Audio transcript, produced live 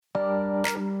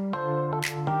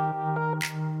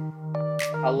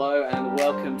Hello and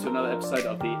welcome to another episode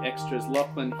of The Extras.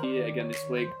 Lachlan here again this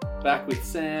week, back with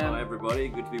Sam. Hi everybody,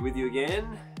 good to be with you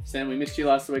again. Sam, we missed you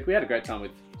last week. We had a great time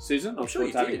with Susan. I'm sure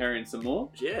you having did. her in some more.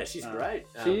 Yeah, she's great.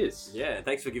 She is. Yeah,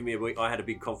 thanks for giving me a week. I had a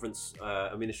big conference,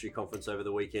 a ministry conference over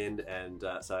the weekend, and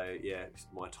so yeah,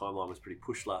 my timeline was pretty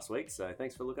pushed last week. So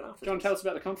thanks for looking after. Do you want to tell us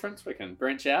about the conference? We can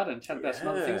branch out and chat about some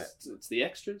other things. It's The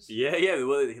Extras. Yeah.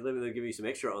 Well, let me give you some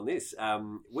extra on this.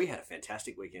 We had a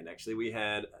fantastic weekend. Actually, we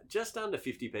had just under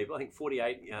 50 people. I think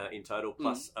 48 in total,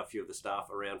 plus a few of the staff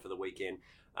around for the weekend.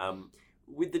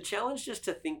 With the challenge just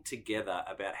to think together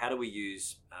about how do we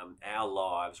use our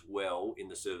lives well in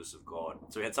the service of God.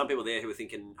 So we had some people there who were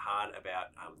thinking hard about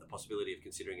the possibility of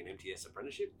considering an MTS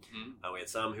apprenticeship. We had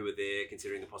some who were there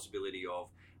considering the possibility of,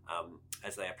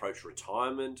 as they approach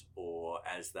retirement, or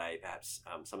as they perhaps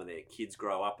some of their kids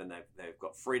grow up and they've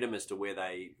got freedom as to where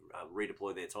they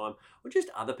redeploy their time, or just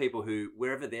other people who,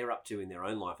 wherever they're up to in their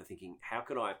own life, are thinking, how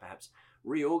could I perhaps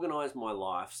reorganize my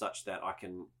life such that I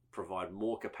can provide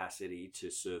more capacity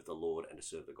to serve the Lord and to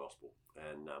serve the gospel.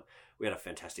 And we had a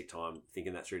fantastic time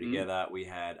thinking that through together. We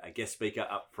had a guest speaker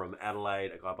up from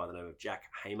Adelaide, a guy by the name of Jack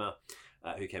Hamer,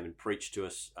 who came and preached to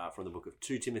us from the book of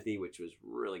 2 Timothy, which was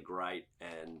really great.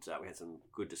 And we had some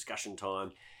good discussion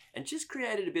time and just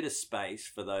created a bit of space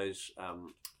for those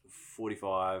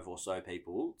 45 or so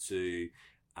people to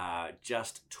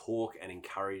just talk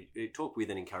with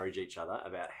and encourage each other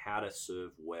about how to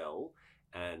serve well.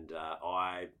 And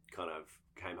I kind of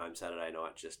came home Saturday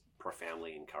night just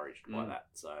profoundly encouraged by that.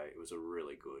 So it was a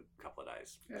really good couple of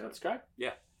days. Yeah, that's great.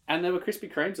 Yeah. And there were Krispy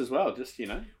Kremes as well, just,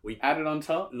 we added on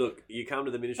top. Look, you come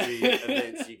to the ministry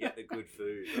events, you get the good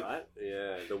food, right?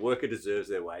 Yeah, the worker deserves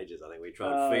their wages. I think we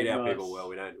try and feed our people well.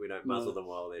 We don't muzzle them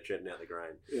while they're treading out the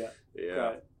grain. Yeah.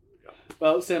 Great.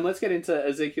 Well, Sam, let's get into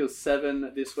Ezekiel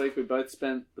 7 this week. We both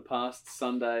spent the past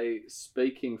Sunday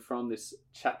speaking from this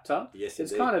chapter. Yes,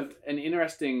 it's indeed. kind of an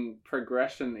interesting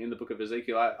progression in the book of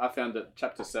Ezekiel. I found that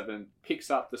chapter 7 picks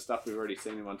up the stuff we've already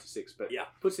seen in 1 to 6, but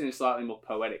puts it in a slightly more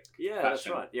poetic fashion. That's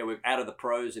right. Yeah, we've out of the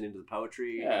prose and into the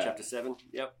poetry in chapter 7.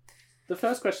 Yep. The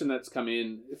first question that's come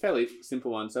in, a fairly simple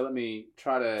one, so let me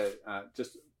try to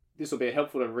this will be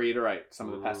helpful to reiterate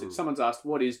some of the passage. Someone's asked,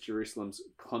 what is Jerusalem's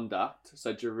conduct?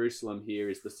 So Jerusalem here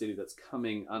is the city that's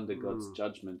coming under God's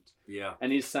judgment. Yeah.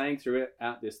 And he's saying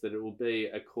throughout this that it will be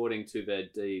according to their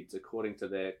deeds, according to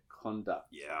their conduct.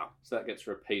 Yeah. So that gets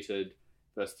repeated,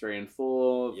 verse 3 and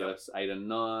 4, verse 8 and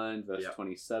 9, verse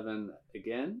 27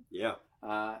 again. Yeah.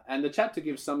 And the chapter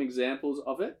gives some examples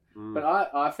of it. But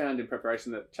I found in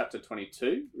preparation that chapter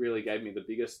 22 really gave me the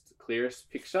biggest,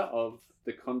 clearest picture of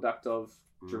the conduct of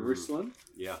Jerusalem.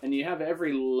 Yeah. And you have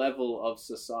every level of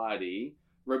society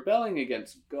rebelling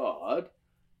against God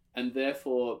and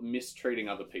therefore mistreating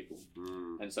other people.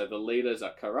 And so the leaders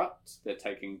are corrupt, they're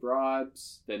taking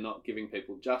bribes, they're not giving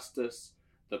people justice.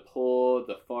 The poor,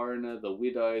 the foreigner, the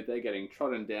widow, they're getting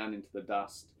trodden down into the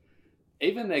dust.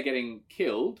 Even they're getting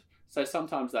killed, so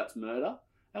sometimes that's murder.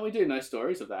 And we do know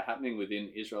stories of that happening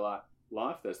within Israelite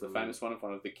life. There's the famous one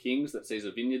of the kings that sees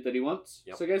a vineyard that he wants,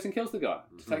 so goes and kills the guy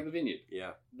to take the vineyard. Yeah,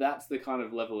 that's the kind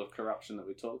of level of corruption that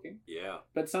we're talking. Yeah,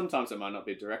 but sometimes it might not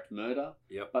be direct murder.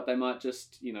 But they might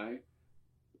just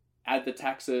add the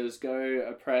taxes, go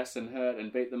oppress and hurt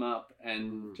and beat them up,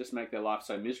 and just make their life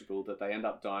so miserable that they end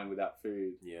up dying without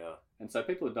food. Yeah, and so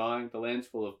people are dying. The land's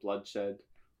full of bloodshed.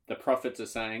 The prophets are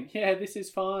saying, "Yeah, this is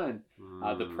fine."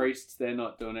 The priests, they're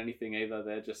not doing anything either.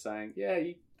 They're just saying, "Yeah,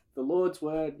 the Lord's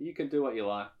word, you can do what you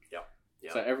like."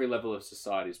 So every level of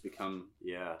society has become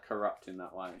corrupt in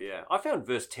that way. Yeah, I found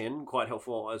verse 10 quite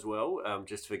helpful as well,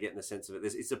 just for getting the sense of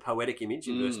it. It's a poetic image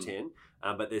in verse 10,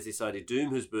 but there's this idea,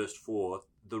 doom has burst forth,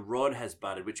 the rod has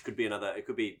budded, which could be it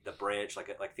could be the branch,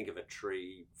 like think of a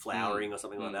tree flowering or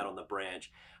something like that on the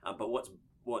branch. But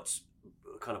what's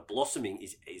kind of blossoming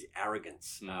is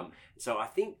arrogance. So I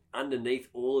think underneath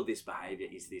all of this behaviour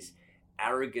is this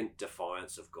arrogant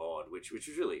defiance of God, which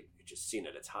is really just sin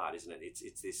at its heart, isn't it?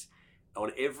 It's this,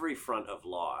 on every front of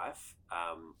life,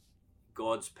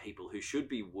 God's people who should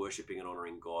be worshipping and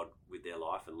honouring God with their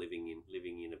life and living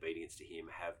in obedience to Him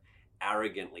have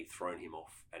arrogantly thrown Him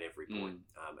off at every point.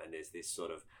 And there's this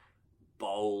sort of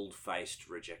bold-faced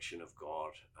rejection of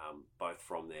God, both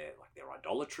from their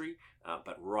idolatry,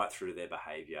 but right through to their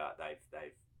behaviour.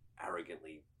 They've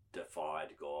arrogantly defied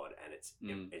God, and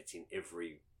it's in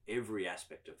every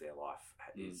aspect of their life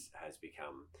has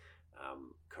become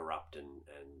corrupt and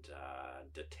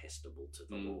detestable to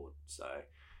the Lord. So,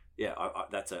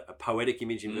 that's a poetic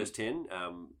image in verse 10.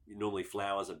 Normally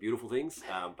flowers are beautiful things,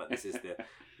 but this is the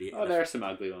there are some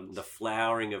ugly ones. The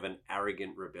flowering of an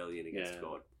arrogant rebellion against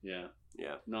God. Yeah.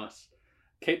 Nice.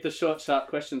 Keep the short, sharp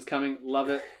questions coming. Love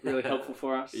it. Really helpful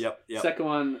for us. Yep. Second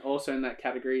one, also in that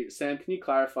category. Sam, can you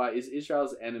clarify, is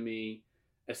Israel's enemy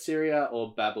Assyria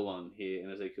or Babylon here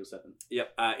in Ezekiel 7?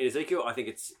 Yep. In Ezekiel, I think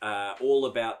it's all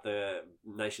about the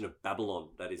nation of Babylon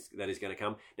that is going to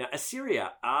come. Now,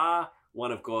 Assyria are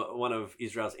one of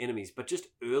Israel's enemies, but just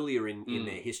earlier in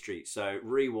their history. So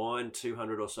rewind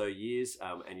 200 or so years,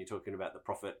 and you're talking about the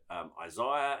prophet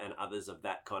Isaiah and others of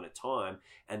that kind of time,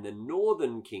 and the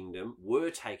northern kingdom were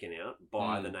taken out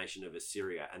by the nation of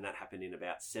Assyria, and that happened in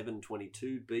about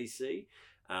 722 BC.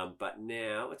 But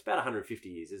now it's about 150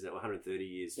 years, isn't it? 130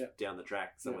 years down the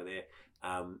track, somewhere there.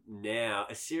 Now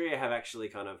Assyria have actually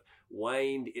kind of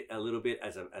waned a little bit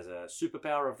as a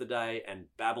superpower of the day, and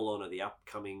Babylon are the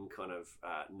upcoming kind of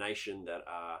nation that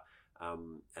are,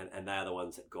 and they are the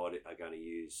ones that God is going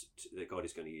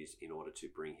to use in order to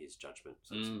bring His judgment.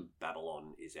 So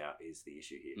Babylon is the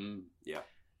issue here. Yeah.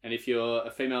 And if you're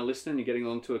a female listener and you're getting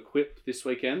along to Equip this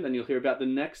weekend, then you'll hear about the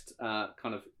next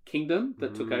kind of kingdom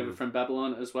that took over from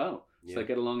Babylon as well. Yeah. So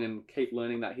get along and keep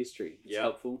learning that history. It's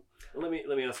helpful. Well,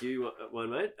 let me ask you one,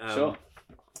 mate. Sure.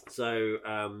 So,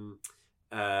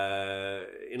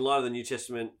 in light of the New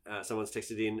Testament, someone's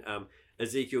texted in,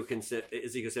 Ezekiel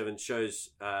 7 shows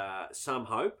some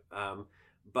hope,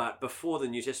 but before the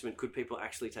New Testament, could people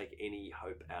actually take any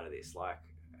hope out of this? Like,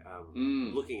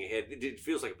 looking ahead, it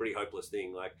feels like a pretty hopeless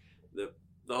thing. Like the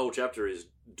whole chapter is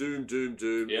doom, doom,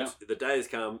 doom. Yeah. The day has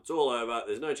come. It's all over.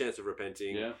 There's no chance of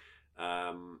repenting.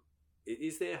 Yeah.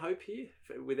 Is there hope here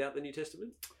without the New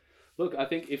Testament? Look, I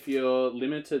think if you're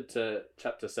limited to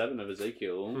chapter 7 of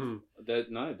Ezekiel,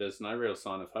 there's no real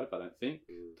sign of hope, I don't think.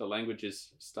 The language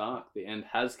is stark. The end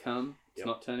has come. It's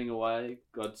not turning away.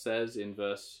 God says in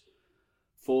verse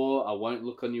 4, I won't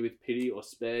look on you with pity or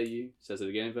spare you. Says it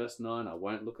again in verse 9, I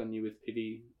won't look on you with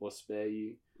pity or spare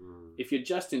you. If you're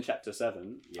just in chapter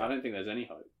 7, I don't think there's any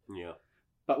hope. Yeah.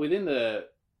 But within the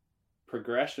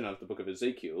progression of the book of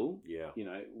Ezekiel,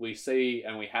 we see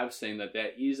and we have seen that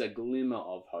there is a glimmer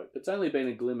of hope. It's only been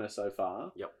a glimmer so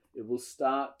far. Yep. It will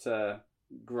start to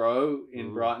grow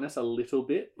in brightness a little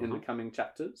bit in the coming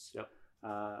chapters. Yep.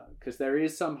 Because there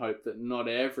is some hope that not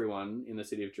everyone in the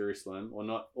city of Jerusalem, or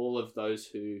not all of those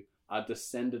who are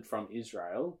descended from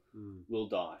Israel, will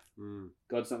die.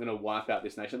 God's not going to wipe out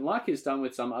this nation like He's done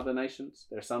with some other nations.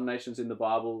 There are some nations in the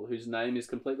Bible whose name is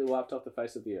completely wiped off the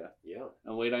face of the earth. Yeah.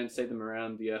 And we don't see them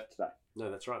around the earth today.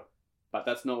 No, that's right. But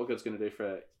that's not what God's going to do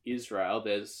for Israel.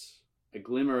 There's a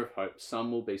glimmer of hope.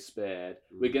 Some will be spared.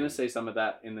 We're going to see some of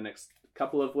that in the next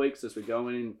couple of weeks as we go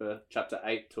in for chapter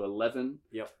 8 to 11.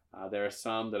 Yep. There are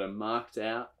some that are marked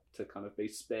out to kind of be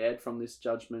spared from this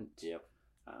judgment. Yep.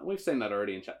 We've seen that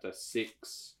already in chapter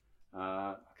 6.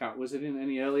 Was it in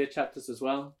any earlier chapters as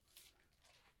well?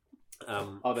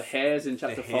 The hairs in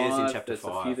chapter 5. There's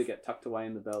a few that get tucked away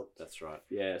in the belt. That's right.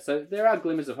 Yeah, so there are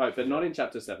glimmers of hope, but not in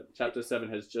chapter 7. Chapter 7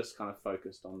 has just kind of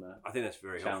focused on the I think that's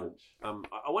very challenge. Helpful.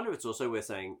 I wonder if it's also worth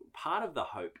saying part of the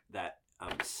hope that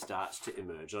starts to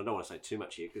emerge, and I don't want to say too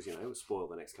much here because, we'll spoil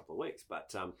the next couple of weeks,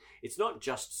 but it's not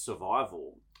just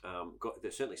survival.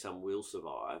 There's certainly some will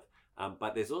survive.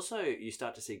 But there's also, you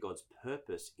start to see God's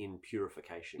purpose in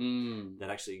purification.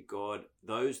 That actually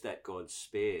those that God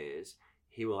spares,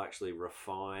 He will actually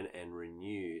refine and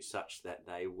renew such that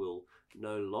they will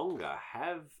no longer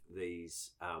have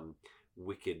these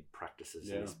wicked practices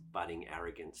and this budding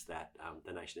arrogance that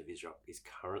the nation of Israel is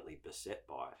currently beset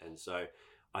by. And so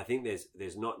I think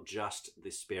there's not just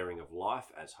the sparing of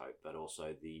life as hope, but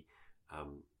also the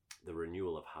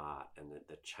renewal of heart and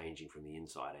the changing from the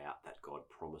inside out that God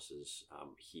promises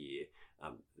here.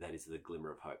 That is the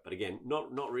glimmer of hope. But again,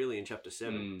 not really in chapter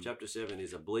 7. Chapter 7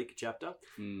 is a bleak chapter.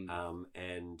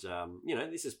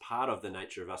 This is part of the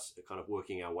nature of us kind of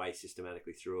working our way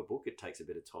systematically through a book. It takes a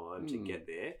bit of time to get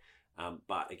there.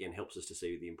 But again, helps us to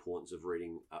see the importance of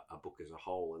reading a book as a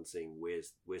whole and seeing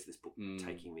where's this book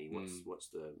taking me? What's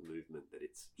the movement that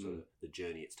it's sort of the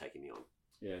journey it's taking me on?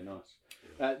 Yeah, nice.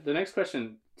 The next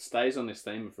question stays on this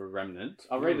theme of a remnant.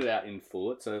 I'll read it out in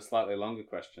full. It's a slightly longer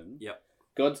question. Yep.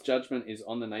 God's judgment is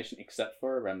on the nation except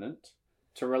for a remnant.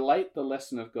 To relate the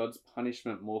lesson of God's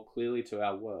punishment more clearly to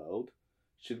our world,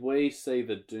 should we see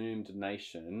the doomed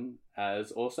nation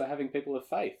as also having people of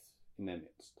faith in their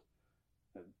midst?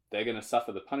 They're going to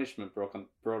suffer the punishment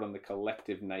brought on the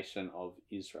collective nation of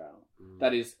Israel.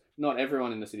 That is, not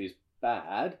everyone in the city is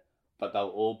bad, but they'll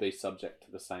all be subject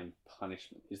to the same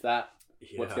punishment. Is that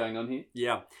what's going on here?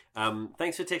 Yeah.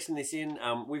 Thanks for texting this in.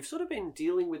 We've sort of been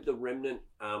dealing with the remnant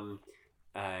over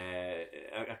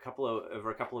a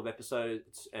couple of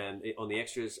episodes, and on the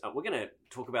extras, we're going to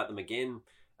talk about them again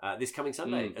this coming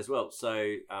Sunday as well.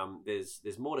 So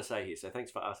there's more to say here. So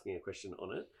thanks for asking a question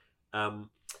on it.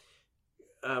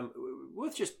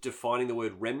 Worth just defining the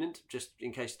word remnant, just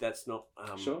in case that's not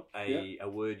a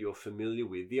word you're familiar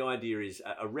with. The idea is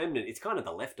a remnant. It's kind of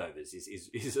the leftovers.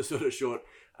 Is a sort of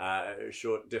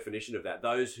short definition of that.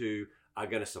 Those who are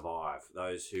going to survive,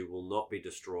 those who will not be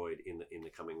destroyed in the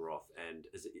coming wrath. And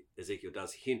Ezekiel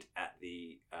does hint at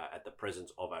the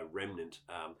presence of a remnant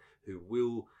who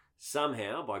will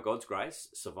somehow, by God's grace,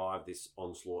 survive this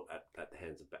onslaught at the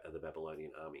hands of the Babylonian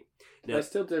army. Now, they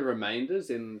still do remainders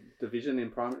in division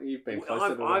in primary. You've been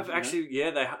closer to I've actually,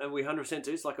 we 100%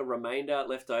 do. It's like a remainder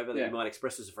left over that you might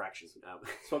express as a fraction.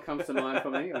 That's what comes to mind for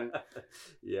me.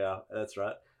 Yeah, that's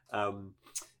right.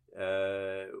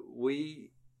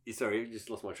 Sorry, just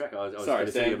lost my track. I was going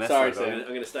to tell you a message. I'm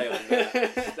going to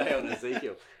stay on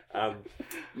Ezekiel.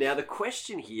 Now, the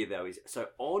question here, though, is so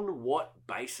on what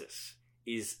basis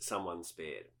is someone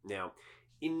spared? Now,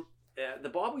 in the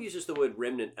Bible uses the word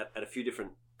remnant at a few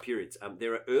different periods.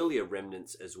 There are earlier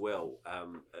remnants as well,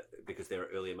 because there are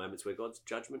earlier moments where God's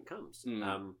judgment comes.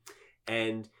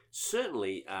 And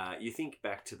certainly, you think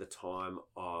back to the time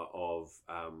of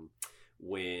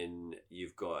when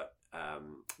you've got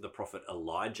the prophet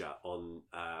Elijah on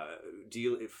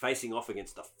facing off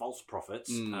against the false prophets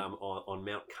on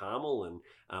Mount Carmel,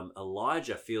 and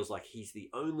Elijah feels like he's the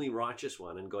only righteous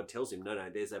one, and God tells him, no,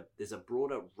 there's a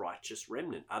broader righteous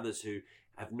remnant, others who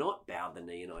have not bowed the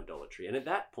knee in idolatry. And at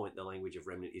that point, the language of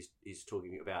remnant is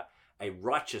talking about a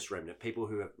righteous remnant, people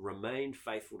who have remained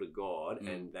faithful to God,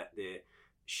 and that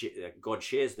God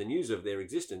shares the news of their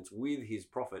existence with his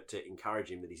prophet to encourage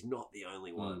him that he's not the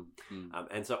only one.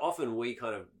 And so often we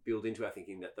kind of build into our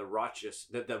thinking that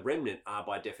the remnant are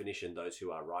by definition those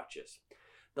who are righteous.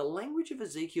 The language of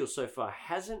Ezekiel so far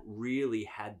hasn't really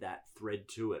had that thread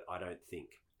to it, I don't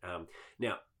think.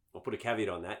 Now, I'll put a caveat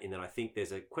on that in that I think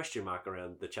there's a question mark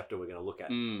around the chapter we're going to look at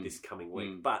this coming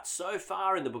week. But so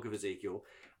far in the book of Ezekiel,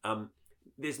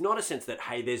 there's not a sense that,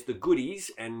 hey, there's the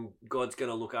goodies and God's going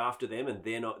to look after them and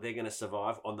they're going to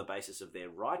survive on the basis of their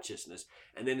righteousness.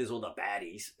 And then there's all the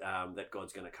baddies that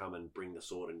God's going to come and bring the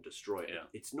sword and destroy it. Yeah.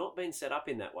 It's not been set up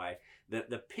in that way.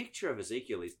 The picture of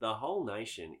Ezekiel is the whole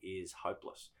nation is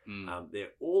hopeless.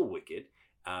 They're all wicked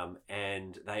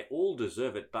and they all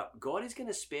deserve it. But God is going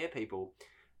to spare people,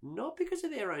 not because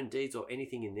of their own deeds or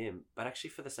anything in them, but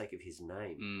actually for the sake of his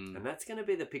name. And that's going to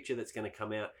be the picture that's going to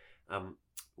come out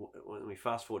when we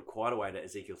fast forward quite a way to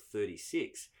Ezekiel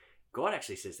 36. God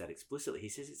actually says that explicitly. He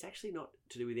says it's actually not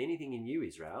to do with anything in you,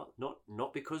 Israel,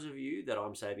 not because of you that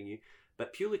I'm saving you,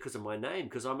 but purely because of my name,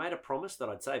 because I made a promise that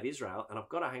I'd save Israel, and I've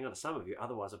got to hang on to some of you,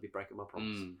 otherwise I'd be breaking my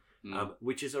promise.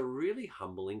 Which is a really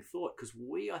humbling thought, because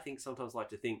we, I think, sometimes like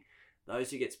to think those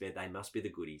who get spared, they must be the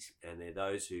goodies, and they're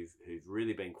those who've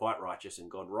really been quite righteous, and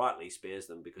God rightly spares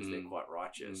them because they're quite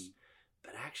righteous.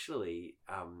 But actually,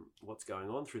 what's going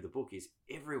on through the book is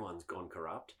everyone's gone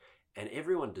corrupt, and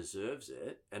everyone deserves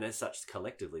it, and as such,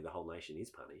 collectively, the whole nation is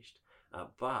punished.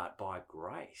 But by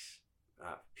grace,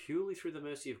 purely through the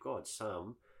mercy of God,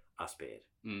 some are spared.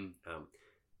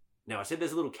 Now, I said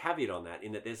there's a little caveat on that,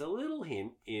 in that there's a little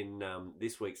hint in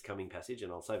this week's coming passage,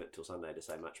 and I'll save it till Sunday to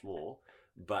say much more.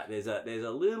 But there's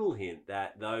a little hint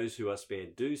that those who are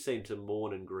spared do seem to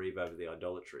mourn and grieve over the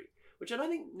idolatry, which I don't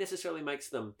think necessarily makes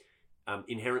them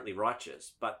inherently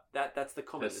righteous, but that's the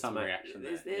comment. There's some reaction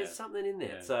there. There's something in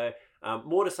there. So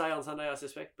more to say on Sunday, I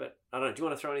suspect, but I don't know. Do you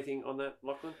want to throw anything on that,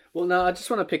 Lachlan? Well, no, I just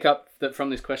want to pick up that from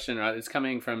this question, right? It's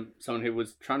coming from someone who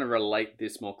was trying to relate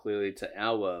this more clearly to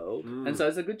our world. And so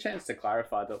it's a good chance to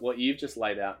clarify that what you've just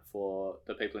laid out for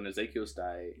the people in Ezekiel's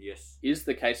day is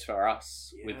the case for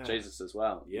us with Jesus as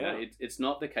well. Yeah. You know, it's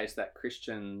not the case that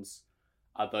Christians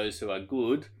are those who are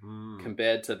good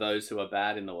compared to those who are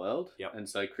bad in the world. And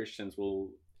so Christians will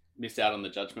miss out on the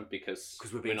judgment because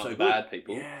we're not so bad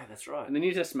people. Yeah, that's right. And the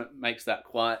New Testament makes that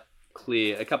quite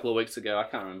clear. A couple of weeks ago, I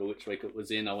can't remember which week it was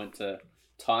in, I went to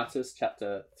Titus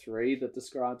chapter 3 that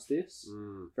describes this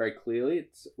very clearly.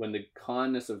 It's when the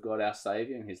kindness of God our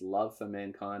Saviour and his love for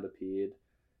mankind appeared,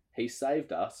 he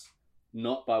saved us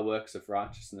not by works of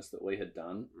righteousness that we had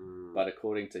done, but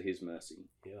according to his mercy.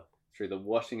 Through the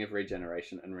washing of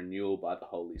regeneration and renewal by the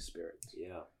Holy Spirit.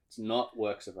 It's not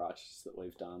works of righteousness that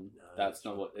we've done. No, that's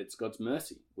not what. It's God's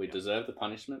mercy. We deserve the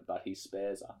punishment, but he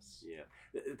spares us.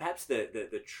 Perhaps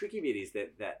the tricky bit is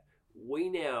that we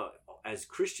now, as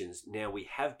Christians, now we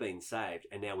have been saved,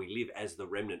 and now we live as the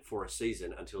remnant for a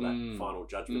season until that final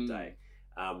judgment day,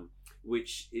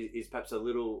 which is perhaps a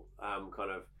little kind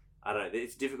of, I don't know,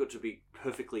 it's difficult to be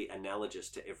perfectly analogous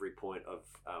to every point of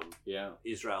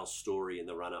Israel's story in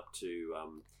the run-up to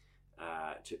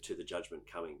to the judgment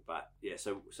coming. But yeah,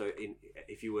 so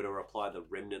if you were to apply the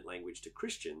remnant language to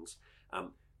Christians,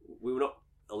 we were not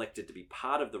elected to be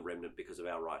part of the remnant because of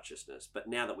our righteousness, but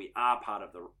now that we are part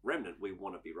of the remnant, we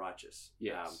want to be righteous.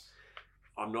 Yes.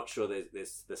 I'm not sure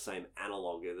there's the same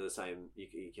analog, the same.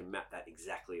 You can map that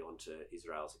exactly onto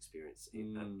Israel's experience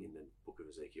in the book of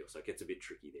Ezekiel. So it gets a bit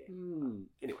tricky there.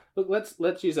 Anyway, look,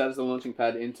 let's use that as the launching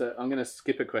pad into. I'm going to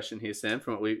skip a question here, Sam,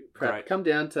 from what we come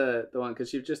down to the one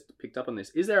because you've just picked up on this.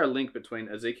 Is there a link between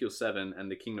Ezekiel 7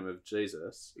 and the kingdom of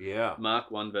Jesus? Yeah.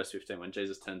 Mark 1 verse 15. When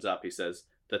Jesus turns up, he says,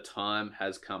 "The time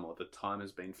has come," or "The time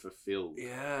has been fulfilled."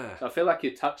 Yeah. So I feel like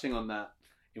you're touching on that.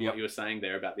 In what you were saying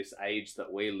there about this age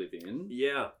that we live in.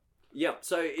 Yeah.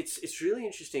 So it's really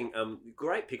interesting.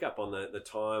 Great pickup on the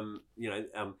time.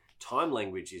 Time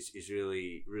language is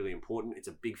really, really important. It's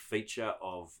a big feature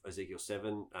of Ezekiel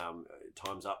 7.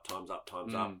 Time's up, time's up,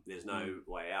 time's up. There's no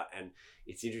way out. And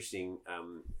it's interesting,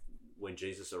 when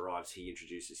Jesus arrives, he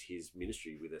introduces his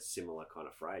ministry with a similar kind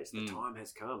of phrase. The time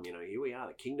has come. Here we are.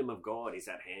 The kingdom of God is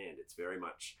at hand. It's very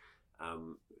much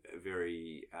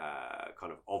very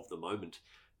kind of the moment.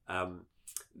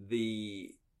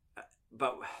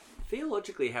 But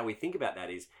theologically, how we think about that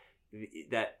is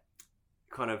that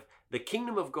kind of the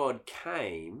kingdom of God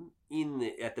came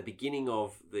at the beginning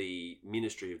of the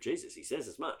ministry of Jesus. He says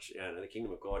as much. The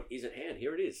kingdom of God is at hand.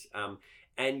 Here it is.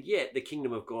 And yet the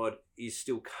kingdom of God is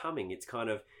still coming.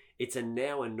 It's a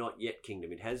now and not yet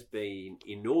kingdom. It has been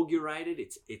inaugurated.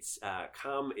 It's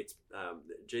come.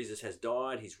 Jesus has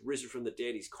died. He's risen from the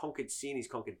dead. He's conquered sin. He's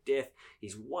conquered death.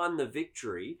 He's won the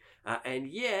victory. And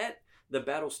yet the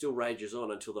battle still rages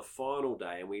on until the final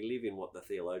day. And we live in what the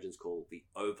theologians call the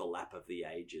overlap of the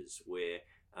ages, where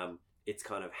it's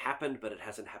kind of happened, but it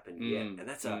hasn't happened yet. And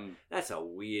that's a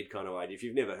weird kind of idea. If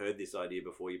you've never heard this idea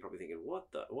before, you're probably thinking, what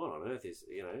on earth is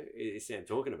Sam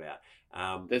talking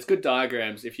about? There's good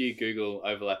diagrams. If you Google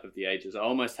overlap of the ages, I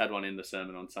almost had one in the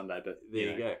sermon on Sunday, but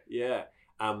there you go. Yeah.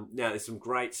 Now there's some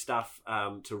great stuff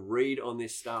to read on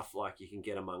this stuff. Like you can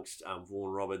get amongst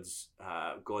Vaughan Roberts'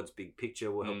 God's Big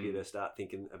Picture will help you to start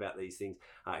thinking about these things.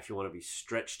 If you want to be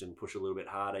stretched and push a little bit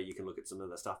harder, you can look at some of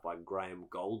the stuff by Graham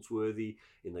Goldsworthy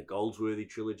in the Goldsworthy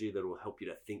trilogy that will help you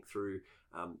to think through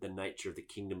the nature of the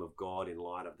kingdom of God in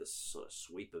light of the sort of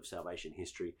sweep of salvation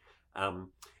history.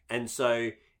 And so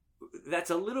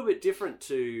that's a little bit different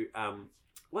to,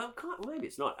 maybe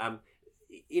it's not.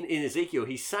 In Ezekiel,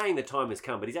 he's saying the time has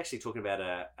come, but he's actually talking about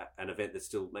an event that's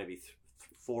still maybe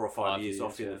 4 or 5 years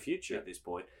off in the future at this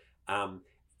point.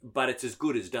 But it's as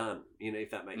good as done,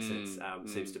 if that makes sense.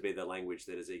 Seems to be the language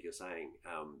that Ezekiel's saying.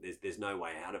 There's no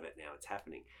way out of it now. It's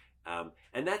happening.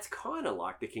 And that's kind of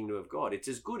like the kingdom of God. It's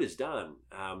as good as done.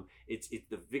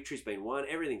 The victory's been won.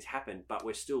 Everything's happened, but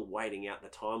we're still waiting out the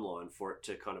timeline for it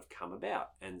to kind of come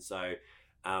about. And so...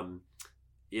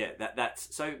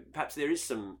 that's so. Perhaps there is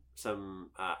some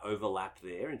overlap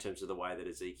there in terms of the way that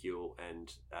Ezekiel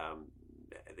and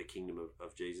the kingdom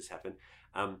of Jesus happen.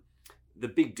 The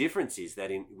big difference is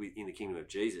that in the kingdom of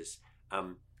Jesus,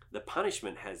 the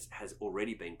punishment has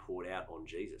already been poured out on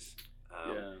Jesus,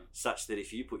 such that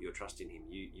if you put your trust in him,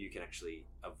 you can actually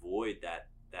avoid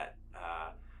that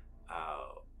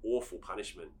awful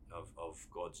punishment of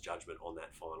God's judgment on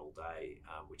that final day,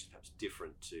 which is perhaps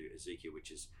different to Ezekiel,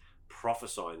 which is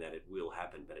prophesying that it will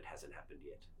happen, but it hasn't happened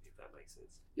yet, if that makes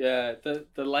sense. Yeah,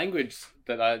 the language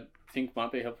that I think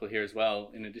might be helpful here as well,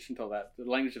 in addition to all that, the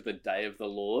language of the day of the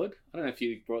Lord. I don't know if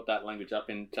you brought that language up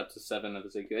in chapter 7 of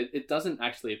Ezekiel. It doesn't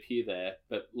actually appear there,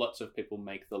 but lots of people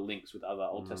make the links with other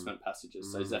Old Testament passages.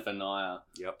 So Zephaniah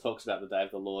talks about the day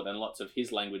of the Lord, and lots of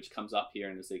his language comes up here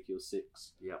in Ezekiel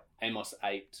 6. Amos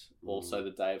 8, also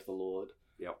the day of the Lord.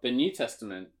 The New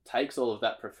Testament takes all of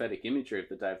that prophetic imagery of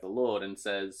the day of the Lord and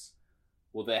says,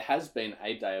 well, there has been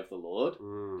a day of the Lord,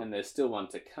 and there's still one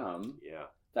to come.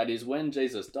 That is, when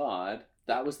Jesus died,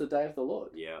 that was the day of the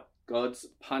Lord. God's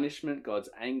punishment, God's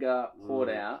anger poured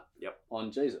out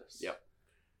on Jesus.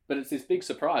 But it's this big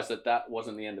surprise that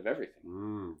wasn't the end of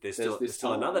everything. There's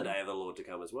still another day of the Lord to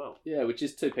come as well. Yeah, which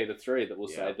is 2 Peter 3 that will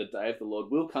say the day of the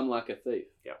Lord will come like a thief.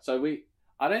 So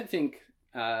I don't think...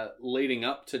 leading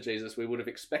up to Jesus, we would have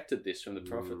expected this from the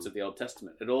prophets of the Old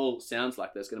Testament. It all sounds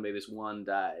like there's going to be this one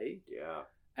day.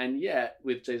 And yet,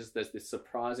 with Jesus, there's this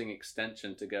surprising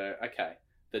extension to go, okay,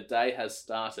 the day has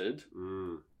started,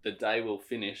 the day will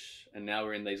finish, and now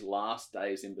we're in these last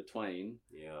days in between.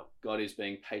 God is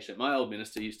being patient. My old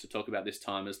minister used to talk about this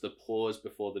time as the pause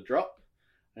before the drop.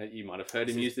 You might have heard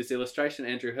him use this illustration,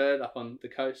 Andrew Hurd, up on the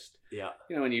coast.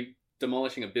 When you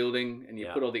demolishing a building and you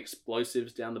put all the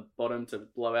explosives down the bottom to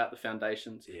blow out the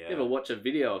foundations. You ever watch a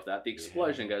video of that? The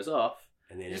explosion goes off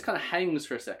and then it just kind of hangs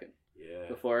for a second.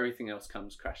 before everything else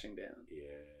comes crashing down.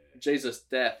 Yeah. Jesus'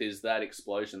 death is that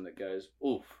explosion that goes,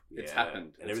 oof, it's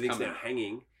happened. And it's everything's coming. now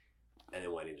hanging and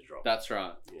then waiting to drop. That's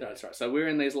right. Yeah. That's right. So we're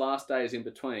in these last days in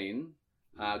between.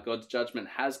 God's judgment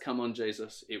has come on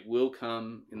Jesus. It will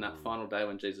come in that final day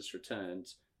when Jesus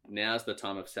returns. Now's the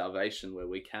time of salvation where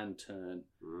we can turn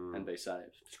and be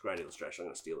saved. It's a great illustration. I'm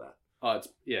going to steal that. Oh,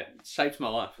 it's shaped my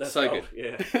life. That's so cool. good.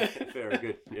 Yeah, very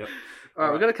good. Yep. All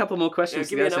right, we've got a couple more questions.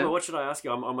 Give me a number. What should I ask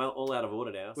you? I'm all out of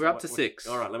order now. We're up to 6.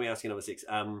 All right, let me ask you number 6.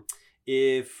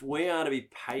 If we are to be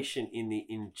patient in the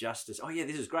injustice... Oh, yeah,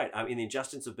 this is great. In the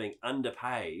injustice of being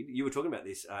underpaid, you were talking about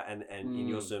this and in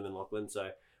your sermon, Lachlan.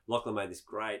 So Lachlan made this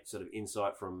great sort of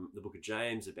insight from the book of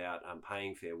James about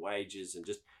paying fair wages and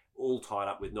just all tied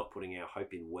up with not putting our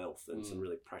hope in wealth and some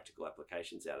really practical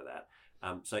applications out of that.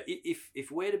 So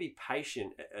if we're to be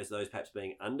patient as those perhaps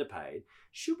being underpaid,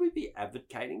 should we be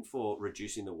advocating for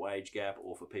reducing the wage gap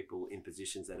or for people in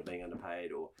positions that are being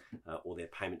underpaid or their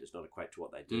payment does not equate to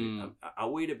what they do? Are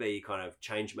we to be kind of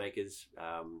change makers,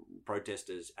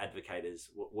 protesters, advocators?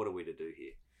 What are we to do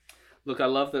here? Look, I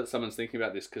love that someone's thinking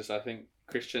about this because I think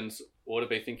Christians ought to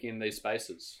be thinking in these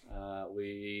spaces.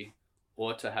 We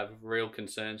ought to have real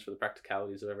concerns for the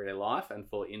practicalities of everyday life and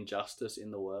for injustice in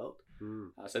the world.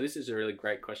 So this is a really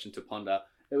great question to ponder.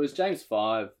 It was James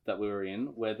 5 that we were in,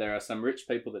 where there are some rich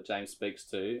people that James speaks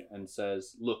to and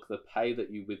says, look, the pay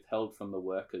that you withheld from the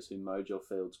workers who mowed your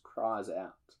fields cries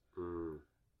out.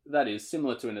 That is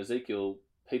similar to in Ezekiel,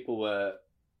 people were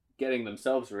getting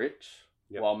themselves rich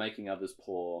while making others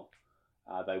poor.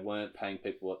 They weren't paying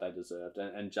people what they deserved.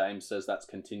 And James says that's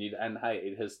continued. And hey,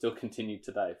 it has still continued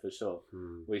today for sure.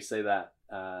 We see that.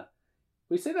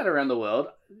 We see that around the world.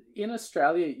 In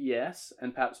Australia, yes,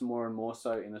 and perhaps more and more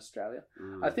so in Australia.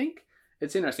 I think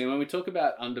it's interesting. When we talk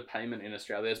about underpayment in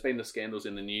Australia, there's been the scandals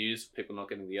in the news, people not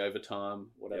getting the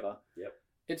overtime, whatever. Yep.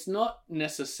 It's not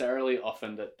necessarily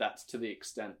often that that's to the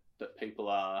extent that people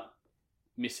are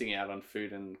missing out on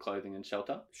food and clothing and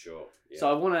shelter. Sure. Yeah. So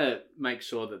I want to make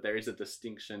sure that there is a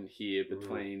distinction here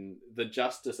between the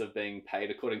justice of being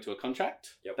paid according to a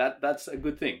contract. That's a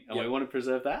good thing, and we want to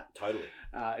preserve that. Totally.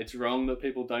 It's wrong that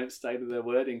people don't stay to their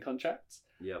word in contracts.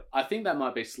 I think that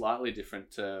might be slightly different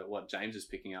to what James is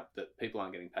picking up, that people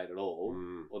aren't getting paid at all,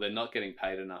 or they're not getting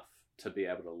paid enough to be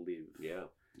able to live.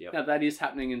 Now, that is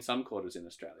happening in some quarters in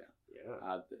Australia.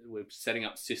 We're setting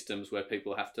up systems where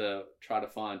people have to try to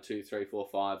find 2, 3, 4,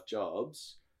 5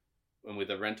 jobs, and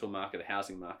with a rental market, a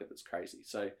housing market that's crazy.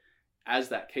 So as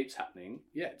that keeps happening,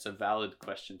 it's a valid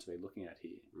question to be looking at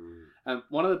here.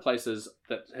 One of the places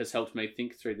that has helped me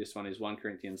think through this one is 1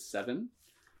 Corinthians 7,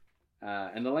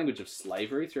 and the language of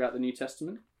slavery throughout the New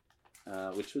Testament,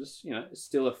 which was,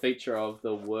 still a feature of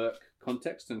the work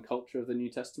context and culture of the New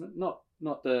Testament.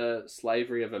 Not the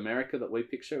slavery of America that we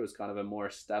picture. It was kind of a more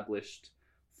established,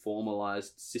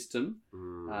 formalized system.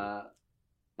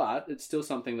 But it's still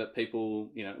something that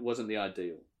people, wasn't the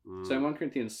ideal. So in 1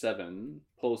 Corinthians 7,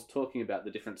 Paul's talking about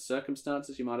the different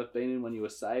circumstances you might have been in when you were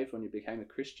saved, when you became a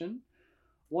Christian.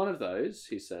 One of those,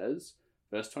 he says,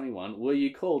 verse 21, were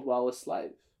you called while a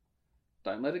slave?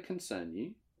 Don't let it concern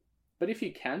you. But if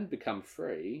you can become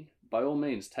free, by all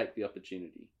means take the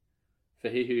opportunity. For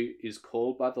he who is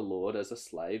called by the Lord as a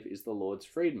slave is the Lord's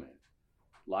freedman.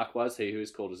 Likewise, he who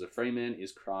is called as a free man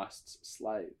is Christ's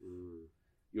slave.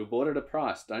 You were bought at a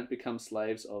price. Don't become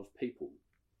slaves of people.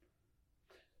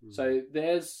 So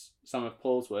there's some of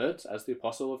Paul's words as the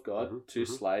apostle of God to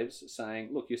slaves saying,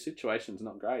 look, your situation's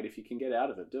not great. If you can get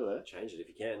out of it, do it. Change it if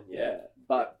you can.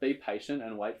 But be patient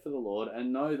and wait for the Lord,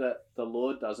 and know that the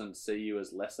Lord doesn't see you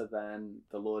as lesser than.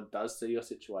 The Lord does see your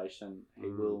situation. He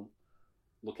will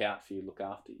look out for you, look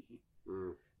after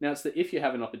you. Now, it's that if you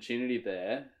have an opportunity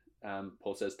there,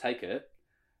 Paul says, take it.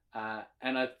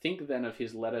 And I think then of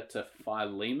his letter to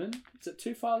Philemon. Is it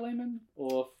to Philemon?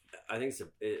 Or I think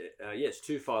it's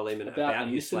to Philemon about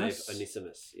his slave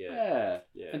Onesimus. Yeah.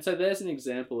 And so there's an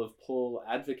example of Paul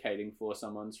advocating for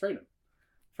someone's freedom.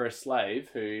 For a slave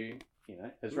who,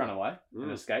 has run away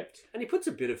and escaped. And he puts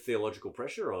a bit of theological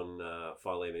pressure on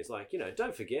Philemon. He's like,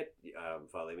 don't forget,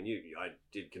 Philemon, I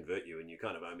did convert you and you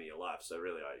kind of owe me your life, so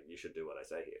really you should do what I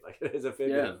say here. Like, there's a fair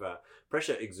bit of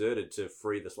pressure exerted to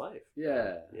free the slave.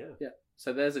 Yeah.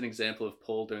 So there's an example of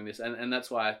Paul doing this, and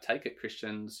that's why I take it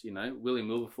Christians, William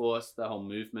Wilberforce, the whole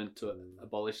movement to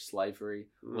abolish slavery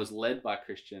was led by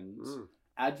Christians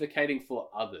advocating for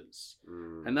others.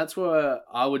 And that's where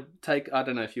I would take, I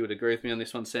don't know if you would agree with me on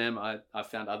this one, Sam. I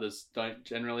found others don't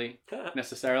generally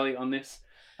necessarily on this.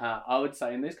 I would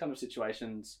say in these kind of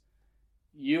situations,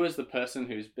 you as the person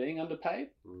who's being underpaid,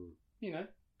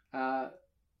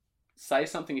 say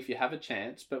something if you have a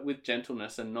chance, but with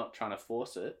gentleness and not trying to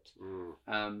force it.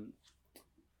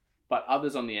 But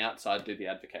others on the outside do the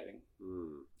advocating.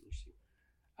 Interesting.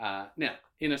 Now,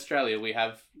 in Australia, we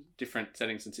have different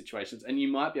settings and situations, and you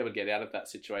might be able to get out of that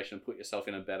situation and put yourself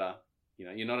in a better,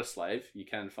 you're not a slave. You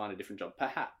can find a different job.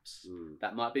 Perhaps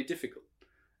that might be difficult.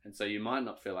 And so you might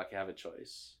not feel like you have a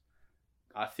choice.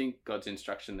 I think God's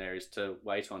instruction there is to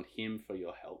wait on him for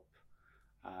your help.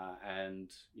 And,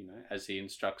 as he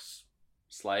instructs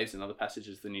slaves in other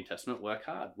passages of the New Testament, work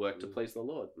hard, work to please the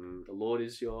Lord. The Lord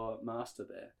is your master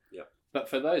there. Yep. But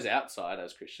for those outside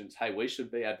as Christians, hey, we should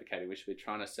be advocating. We should be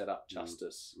trying to set up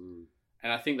justice.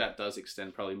 And I think that does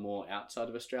extend probably more outside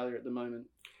of Australia at the moment.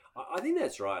 I think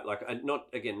that's right. Like,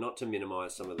 not to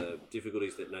minimise some of the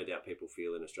difficulties that no doubt people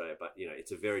feel in Australia, but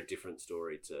it's a very different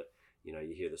story to,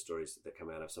 you hear the stories that come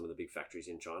out of some of the big factories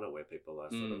in China where people are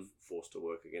sort of forced to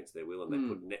work against their will, and they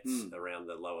put nets around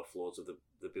the lower floors of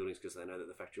the buildings because they know that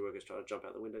the factory workers try to jump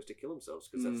out the windows to kill themselves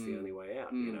because that's the only way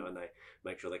out. And they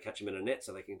make sure they catch them in a net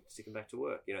so they can stick them back to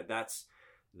work.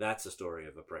 That's a story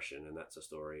of oppression, and that's a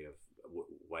story of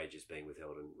wages being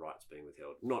withheld and rights being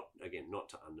withheld. Not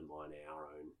to undermine our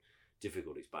own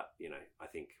difficulties, but I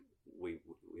think we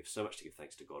have so much to give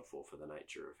thanks to God for the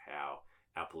nature of how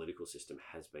our political system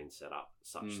has been set up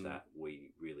such that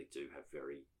we really do have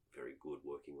very, very good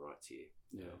working rights here.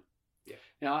 Yeah.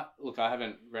 Now, look, I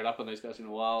haven't read up on these guys in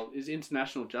a while. Is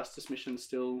International Justice Mission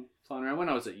still flying around? When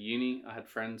I was at uni, I had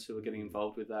friends who were getting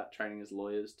involved with that, training as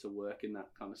lawyers to work in that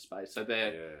kind of space. So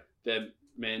their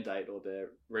mandate or their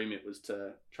remit was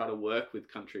to try to work with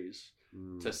countries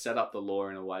to set up the law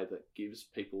in a way that gives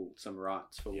people some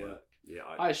rights for work. Yeah,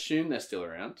 I assume they're still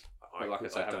around. I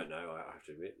don't know. I have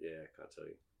to admit. Yeah, I can't tell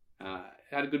you.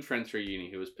 I had a good friend through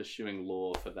uni who was pursuing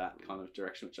law for that kind of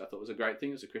direction, which I thought was a great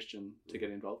thing as a Christian to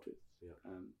get involved with.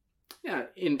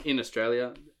 In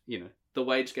Australia, the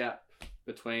wage gap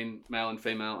between male and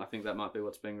female, I think that might be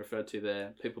what's being referred to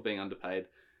there. People being underpaid,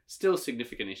 still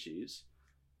significant issues.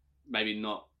 Maybe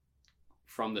not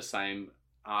from the same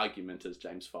argument as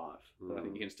James 5, but I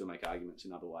think you can still make arguments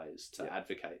in other ways to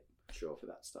advocate for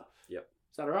that stuff. Yep.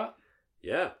 Is that all right?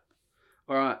 Yeah.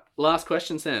 All right. Last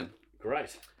question, Sam.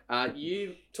 Great.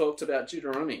 You talked about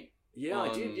Deuteronomy. Yeah, on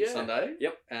I did. Yeah. Sunday.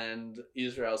 Yep. And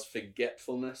Israel's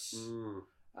forgetfulness.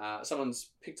 Someone's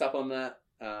picked up on that.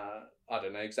 I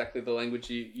don't know exactly the language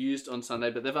you used on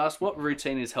Sunday, but they've asked what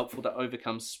routine is helpful to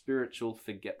overcome spiritual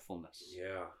forgetfulness.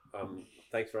 Yeah.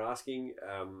 Thanks for asking.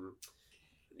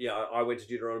 I went to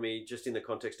Deuteronomy just in the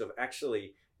context of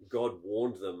actually God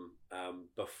warned them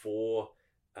before,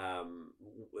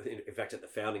 in fact, at the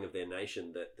founding of their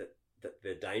nation, that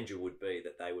their danger would be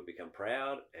that they would become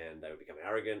proud and they would become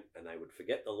arrogant and they would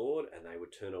forget the Lord and they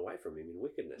would turn away from him in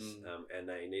wickedness. And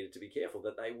they needed to be careful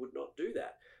that they would not do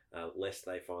that, lest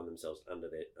they find themselves under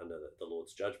the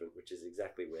Lord's judgment, which is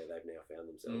exactly where they've now found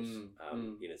themselves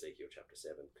in Ezekiel chapter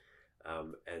 7.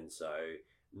 And so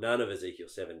none of Ezekiel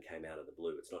 7 came out of the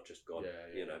blue. It's not just God,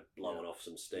 blowing off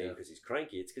some steam because he's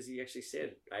cranky. It's because he actually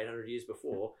said 800 years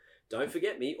before, don't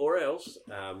forget me or else.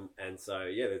 And so,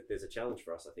 there's a challenge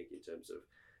for us, I think, in terms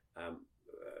of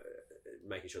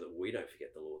making sure that we don't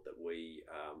forget the Lord, that we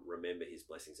remember his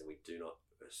blessings, and we do not,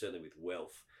 certainly with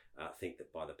wealth, think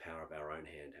that by the power of our own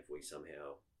hand have we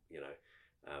somehow,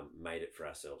 made it for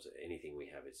ourselves. Anything we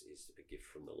have is a gift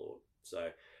from the Lord. So,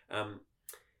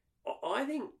 I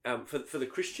think for the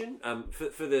Christian,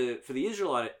 for the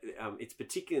Israelite, it's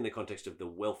particularly in the context of the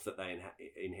wealth that they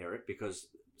inherit, because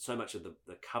so much of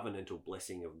the covenantal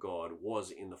blessing of God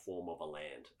was in the form of a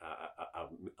land,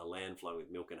 a land flowing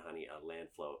with milk and honey, a land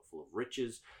full of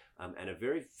riches, and a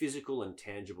very physical and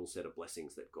tangible set of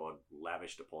blessings that God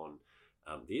lavished upon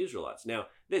the Israelites. Now,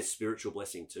 there's spiritual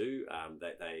blessing too.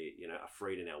 They are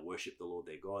freed and now worship the Lord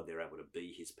their God. They're able to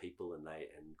be his people, and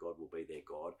God will be their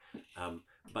God.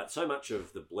 But so much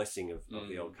of the blessing of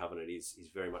the old covenant is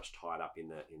very much tied up in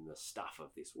the stuff of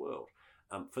this world.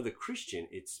 For the Christian,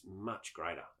 it's much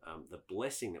greater. The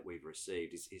blessing that we've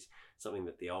received is something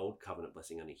that the old covenant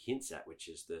blessing only hints at, which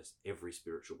is every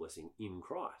spiritual blessing in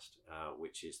Christ,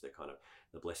 which is the kind of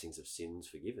the blessings of sins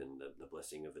forgiven, the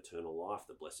blessing of eternal life,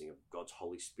 the blessing of God's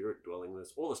Holy Spirit dwelling with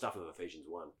us, all the stuff of Ephesians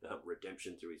 1,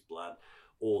 redemption through his blood,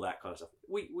 all that kind of stuff.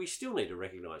 We still need to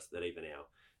recognise that even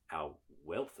our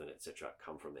wealth and etc.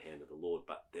 come from the hand of the Lord,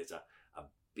 but there's a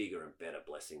bigger and better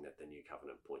blessing that the new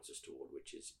covenant points us toward,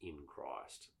 which is in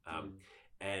Christ.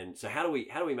 And so how do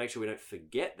we make sure we don't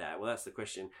forget that? Well, that's the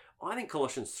question. I think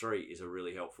Colossians 3 is a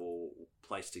really helpful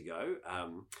place to go.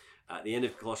 At the end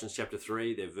of Colossians chapter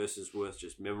 3, there are verses worth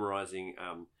just memorizing,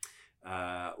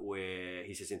 where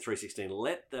he says in 3:16,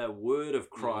 let the word of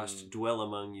Christ dwell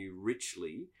among you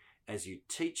richly as you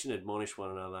teach and admonish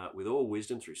one another with all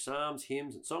wisdom through psalms,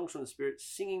 hymns, and songs from the Spirit,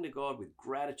 singing to God with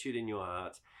gratitude in your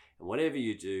hearts. And whatever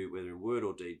you do, whether in word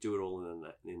or deed, do it all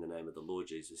in the name of the Lord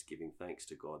Jesus, giving thanks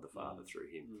to God the Father through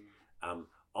him.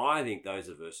 I think those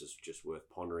are verses just worth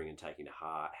pondering and taking to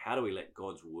heart. How do we let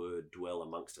God's word dwell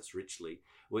amongst us richly?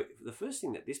 Well, the first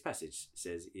thing that this passage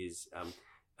says is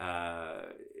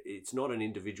it's not an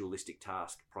individualistic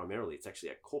task primarily. It's actually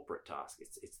a corporate task.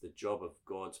 It's the job of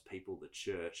God's people, the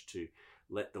church, to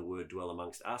let the word dwell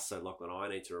amongst us. So, Lachlan, I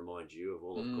need to remind you of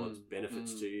all of God's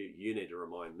benefits to you. You need to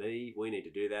remind me. We need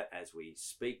to do that as we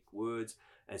speak words,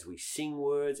 as we sing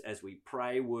words, as we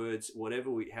pray words,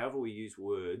 however we use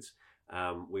words.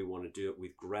 We want to do it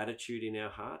with gratitude in our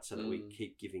heart so that we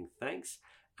keep giving thanks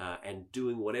and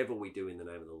doing whatever we do in the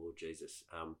name of the Lord Jesus.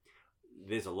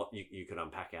 There's a lot you could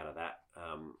unpack out of that.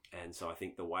 And so I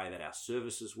think the way that our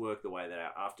services work, the way that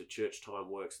our after church time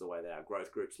works, the way that our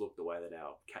growth groups look, the way that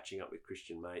our catching up with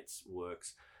Christian mates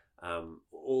works,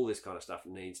 all this kind of stuff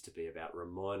needs to be about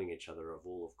reminding each other of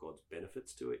all of God's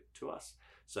benefits to us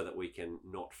so that we can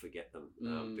not forget them.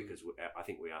 Because I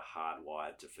think we are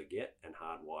hardwired to forget and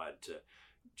hardwired to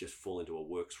just fall into a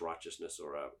works righteousness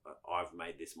or a I've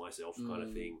made this myself kind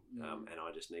of thing. And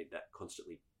I just need that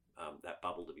constantly that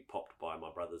bubble to be popped by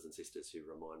my brothers and sisters who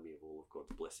remind me of all of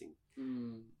God's blessing.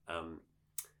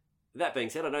 That being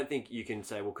said, I don't think you can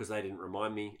say, well, because they didn't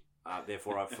remind me,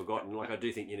 therefore I've forgotten. Like, I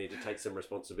do think you need to take some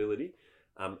responsibility.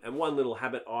 And one little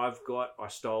habit I've got, I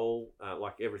stole,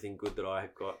 like everything good that I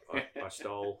have got, I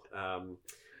stole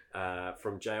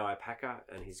from J.I. Packer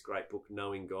and his great book,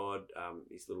 Knowing God,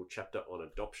 his little chapter on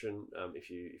adoption. If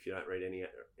you don't read any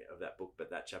of that book, but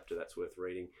that chapter, that's worth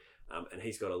reading. And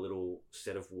he's got a little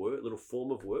set of little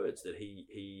form of words that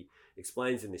he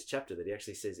explains in this chapter that he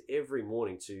actually says every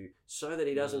morning so that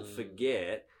he doesn't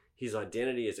forget his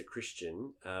identity as a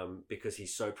Christian, because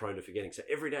he's so prone to forgetting. So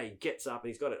every day he gets up and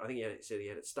he's got it. I think he said he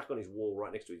had it stuck on his wall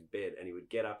right next to his bed, and he would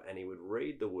get up and he would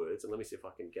read the words. And let me see if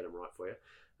I can get them right for you.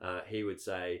 He would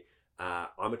say,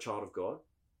 I'm a child of God.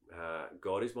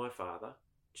 God is my father.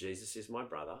 Jesus is my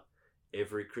brother.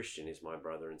 Every Christian is my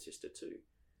brother and sister too.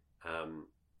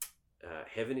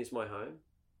 Heaven is my home.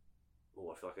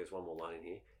 Oh, I feel like there's one more line in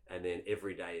here. And then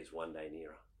every day is one day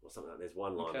nearer, or something like that. There's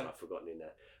one line that I've forgotten in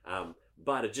that.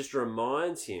 But it just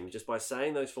reminds him, just by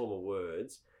saying those form of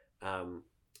words,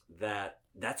 that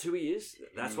that's who he is.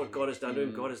 That's what God has done to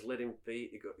him. God has let him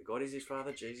be. God is his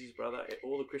father, Jesus is his brother,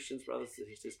 all the Christians, brothers and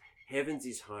sisters. Heaven's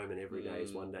his home, and every day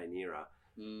is one day nearer.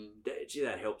 Gee,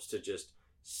 that helps to just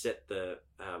set the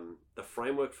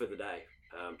framework for the day,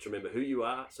 to remember who you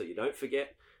are so you don't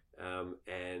forget.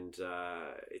 And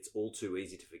it's all too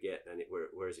easy to forget. And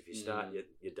whereas if you start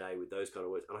your day with those kind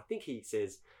of words, and I think he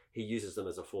says he uses them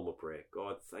as a form of prayer.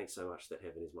 God, thanks so much that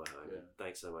heaven is my home. Yeah.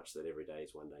 Thanks so much that every day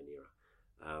is one day nearer.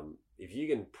 If you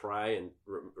can pray and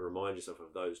remind yourself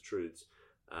of those truths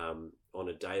on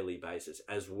a daily basis,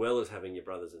 as well as having your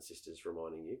brothers and sisters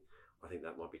reminding you, I think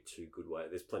that might be two good ways.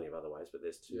 There's plenty of other ways, but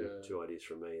there's two ideas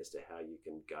from me as to how you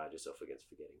can guard yourself against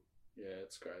forgetting. Yeah,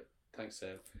 that's great. Thanks,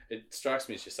 Sam. It strikes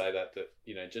me as you say that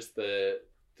just the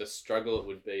struggle it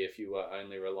would be if you were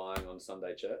only relying on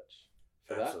Sunday church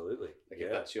for that. Absolutely. Like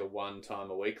if that's your one time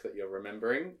a week that you're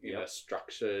remembering in a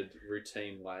structured,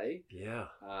 routine way. Yeah.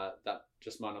 That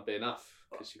just might not be enough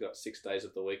because you've got 6 days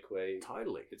of the week where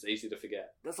it's easy to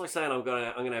forget. That's like saying I'm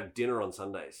gonna have dinner on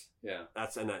Sundays. Yeah.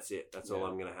 That's it. That's all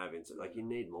I'm gonna have. Like, you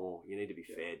need more. You need to be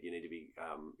fed. You need to be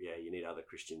you need other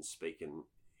Christians speaking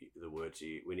the word to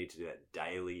you. We need to do that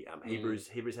daily.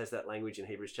 Hebrews has that language in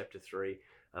Hebrews chapter 3.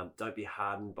 Don't be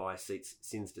hardened by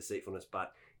sin's deceitfulness,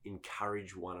 but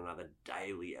encourage one another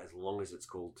daily, as long as it's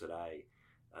called today.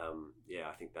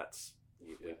 I think that's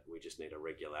we just need a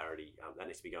regularity. That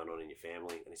needs to be going on in your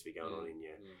family. That needs to be going on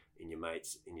in your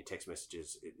mates, in your text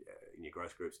messages, in your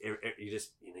growth groups. You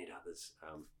need others,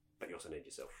 but you also need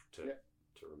yourself to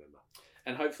remember.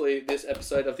 And hopefully this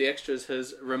episode of The Extras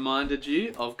has reminded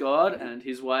you of God and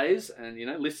his ways. And,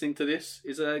 listening to this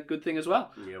is a good thing as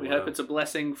well. Yeah, we hope it's a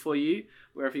blessing for you,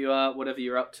 wherever you are, whatever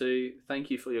you're up to.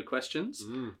 Thank you for your questions.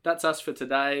 That's us for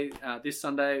today. This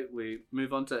Sunday, we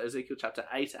move on to Ezekiel chapter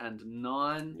 8 and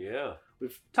 9. Yeah.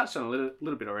 We've touched on a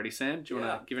little bit already, Sam. Do you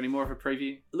want to give any more of a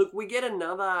preview? Look, we get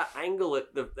another angle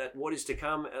at what is to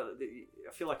come.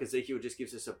 I feel like Ezekiel just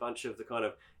gives us a bunch of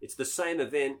it's the same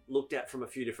event looked at from a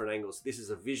few different angles. This is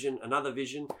another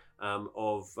vision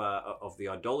of the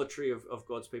idolatry of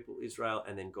God's people, Israel,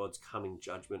 and then God's coming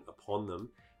judgment upon them.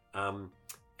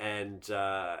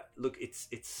 Look, it's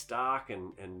stark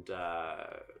and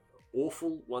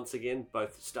awful once again,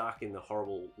 both stark in the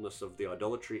horribleness of the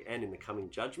idolatry and in the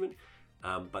coming judgment.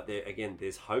 But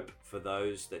there's hope for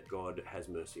those that God has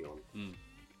mercy on.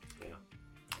 Yeah.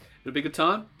 It'll be a good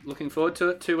time. Looking forward to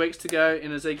it. 2 weeks to go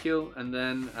in Ezekiel, and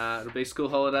then it'll be school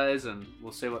holidays, and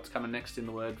we'll see what's coming next in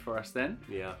the Word for us then.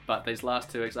 Yeah. But these last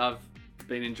 2 weeks, I've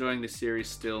been enjoying this series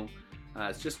still.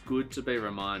 It's just good to be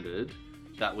reminded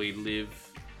that we live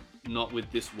not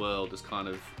with this world as kind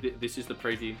of... This is the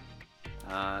preview.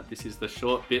 This is the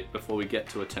short bit before we get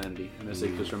to eternity. And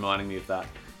Ezekiel's reminding me of that,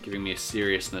 giving me a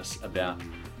seriousness about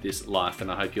this life.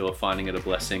 And I hope you're finding it a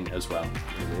blessing as well.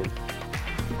 Amen.